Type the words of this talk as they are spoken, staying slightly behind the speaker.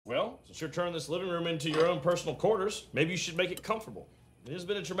Since you're turning this living room into your own personal quarters, maybe you should make it comfortable. It has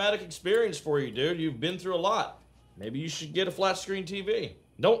been a traumatic experience for you, dude. You've been through a lot. Maybe you should get a flat screen TV.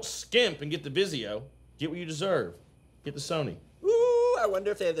 Don't skimp and get the Vizio. Get what you deserve. Get the Sony. Ooh, I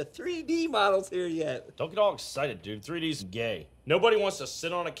wonder if they have the 3D models here yet. Don't get all excited, dude. 3D's gay. Nobody wants to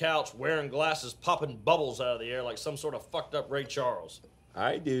sit on a couch wearing glasses popping bubbles out of the air like some sort of fucked up Ray Charles.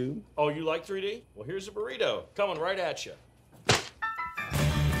 I do. Oh, you like 3D? Well, here's a burrito coming right at you.